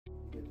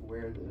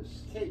wear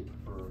this cape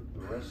for the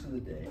rest of the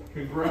day.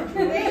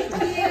 Congratulations!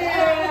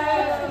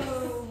 Thank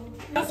you!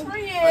 That's for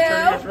you! I'll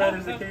turn you as red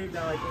as the cape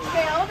now.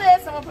 Okay, hold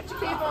this. I'm going to put your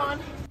cape on.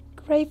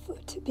 Grateful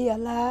to be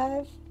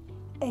alive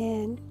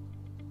and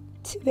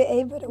to be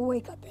able to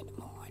wake up in the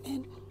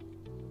morning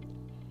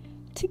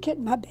to get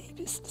my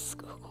babies to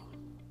school.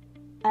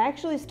 I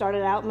actually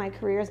started out my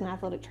career as an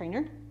athletic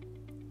trainer,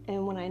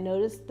 and when I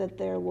noticed that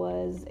there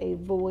was a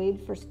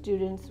void for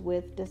students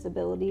with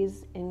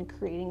disabilities in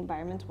creating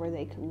environments where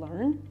they could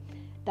learn,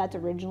 that's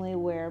originally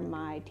where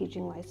my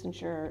teaching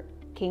licensure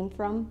came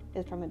from,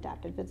 is from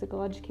adapted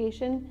physical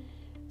education.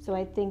 So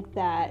I think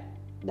that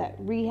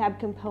rehab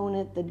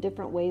component, the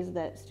different ways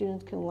that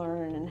students can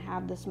learn and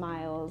have the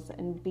smiles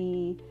and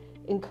be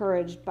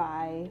encouraged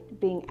by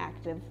being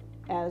active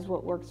as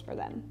what works for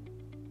them.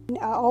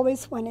 I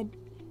always wanted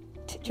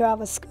to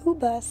drive a school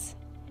bus,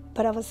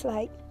 but I was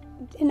like,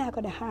 they're not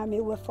going to hire me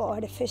with an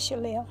artificial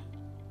limb.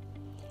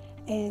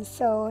 And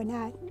so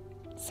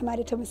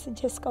somebody told me, so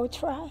just go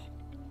try it.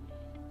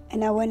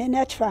 And I went and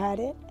I tried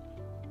it,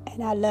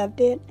 and I loved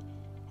it.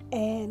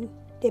 And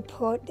they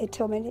told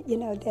me, you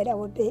know, that I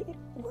would be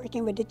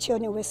working with the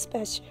children with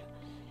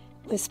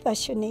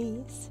special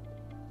needs,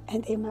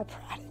 and they're my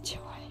pride and joy.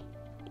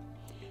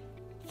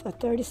 For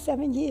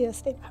 37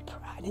 years, they're my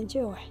pride and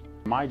joy.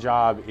 My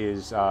job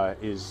is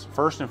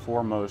first and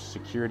foremost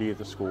security at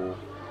the school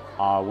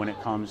when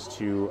it comes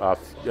to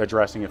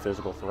addressing a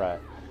physical threat.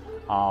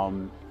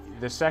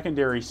 The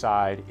secondary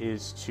side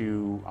is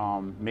to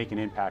make an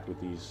impact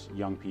with these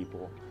young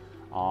people,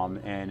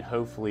 and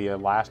hopefully a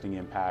lasting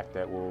impact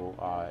that will,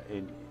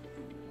 in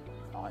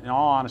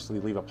all honesty,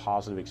 leave a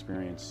positive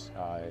experience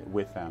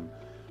with them.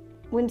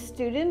 When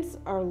students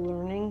are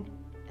learning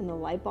and the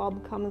light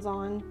bulb comes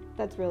on,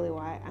 that's really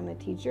why I'm a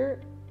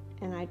teacher,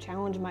 and I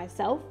challenge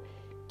myself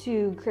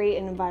to create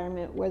an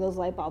environment where those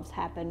light bulbs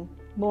happen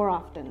more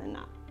often than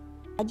not.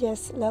 I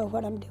just love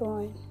what I'm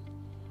doing,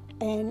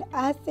 and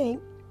I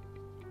think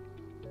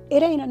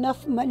it ain't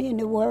enough money in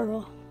the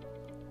world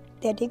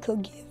that they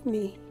could give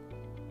me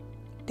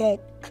that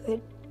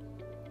could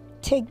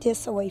take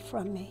this away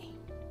from me.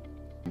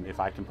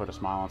 If I can put a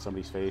smile on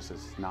somebody's face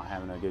that's not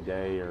having a good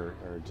day, or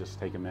just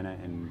take a minute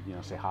and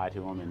say hi to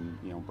them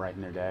and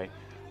brighten their day,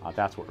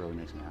 that's what really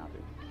makes me happy.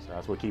 So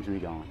that's what keeps me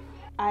going.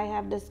 I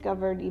have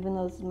discovered, even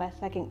though this is my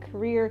second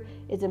career,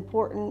 it's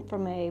important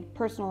from a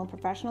personal and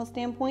professional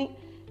standpoint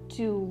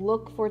to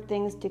look for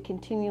things to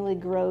continually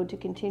grow, to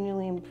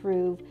continually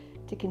improve,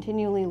 to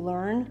continually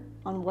learn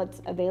on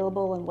what's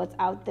available and what's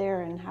out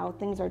there and how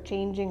things are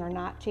changing or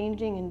not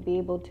changing, and be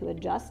able to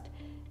adjust.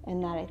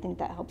 And that, I think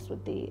that helps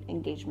with the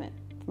engagement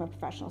from a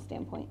professional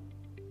standpoint.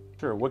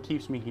 Sure, what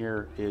keeps me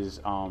here is,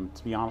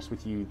 to be honest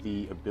with you,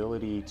 the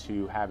ability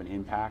to have an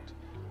impact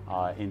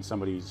in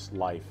somebody's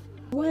life.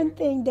 One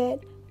thing that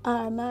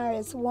I admire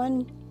is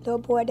one little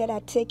boy that I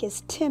take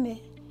is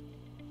Timmy,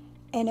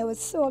 and it was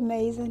so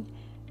amazing.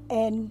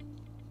 And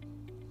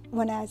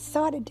when I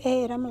saw the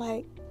dad, I'm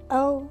like,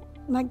 oh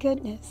my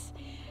goodness.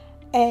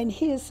 And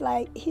he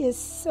is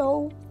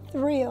so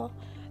thrilled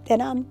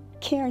that I'm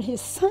carrying his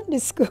son to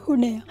school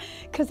now,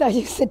 because I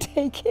used to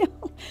take him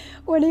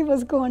when he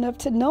was going up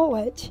to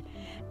Norwich.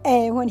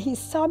 And when he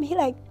saw me, he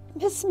like,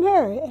 Miss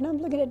Murray, and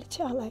I'm looking at the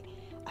child like,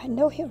 I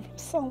know him from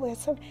somewhere.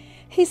 So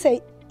he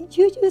said,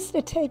 you used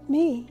to take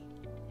me.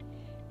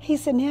 He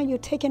said, now you're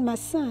taking my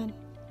son.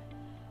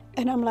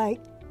 And I'm like,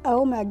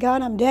 oh my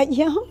God, I'm that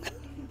young?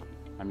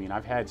 I mean,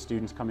 I've had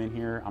students come in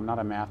here. I'm not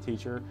a math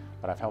teacher,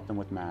 but I've helped them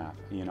with math.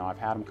 I've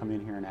had them come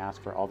in here and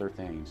ask for other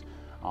things.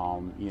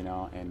 And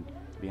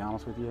to be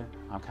honest with you,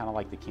 I'm kind of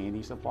like the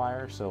candy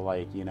supplier. So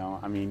I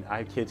mean, I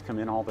have kids come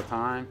in all the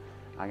time.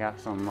 I got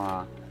some,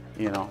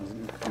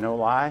 no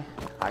lie,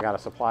 I got a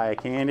supply of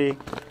candy,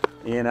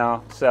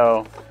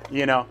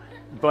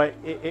 but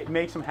it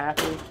makes them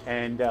happy,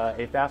 and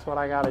if that's what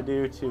I got to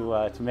do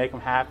to make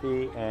them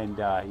happy, and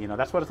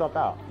that's what it's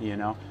about,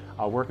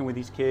 working with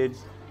these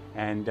kids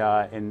and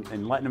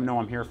letting them know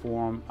I'm here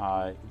for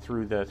them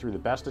through the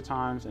best of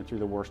times and through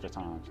the worst of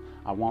times.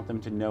 I want them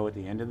to know at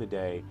the end of the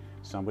day,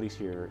 somebody's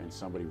here and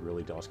somebody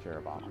really does care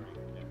about them.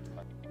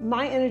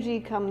 My energy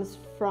comes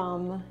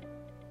from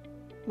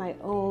my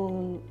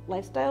own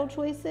lifestyle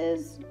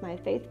choices, my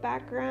faith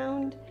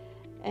background,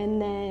 and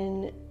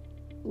then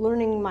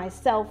learning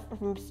myself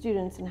from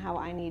students and how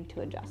I need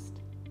to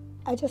adjust.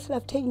 I just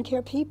love taking care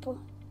of people.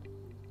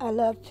 I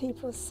love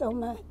people so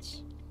much.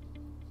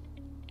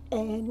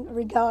 And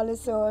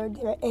regardless of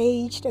their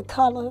age, their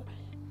color,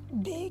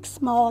 big,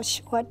 small,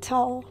 short,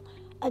 tall,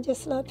 I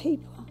just love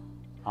people.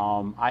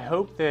 I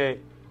hope that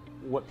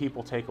what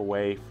people take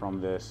away from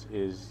this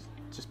is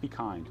just be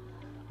kind.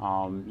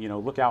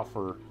 Look out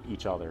for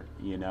each other.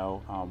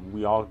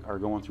 We all are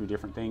going through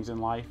different things in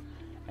life,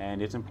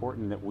 and it's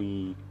important that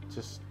we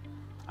just,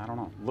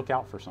 look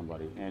out for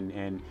somebody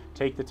and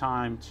take the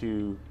time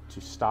to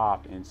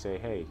stop and say,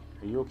 hey,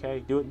 are you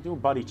okay? Do a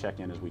buddy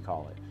check-in, as we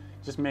call it.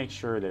 Just make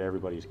sure that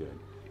everybody's good.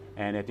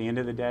 And at the end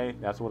of the day,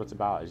 that's what it's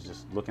about, is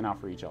just looking out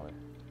for each other.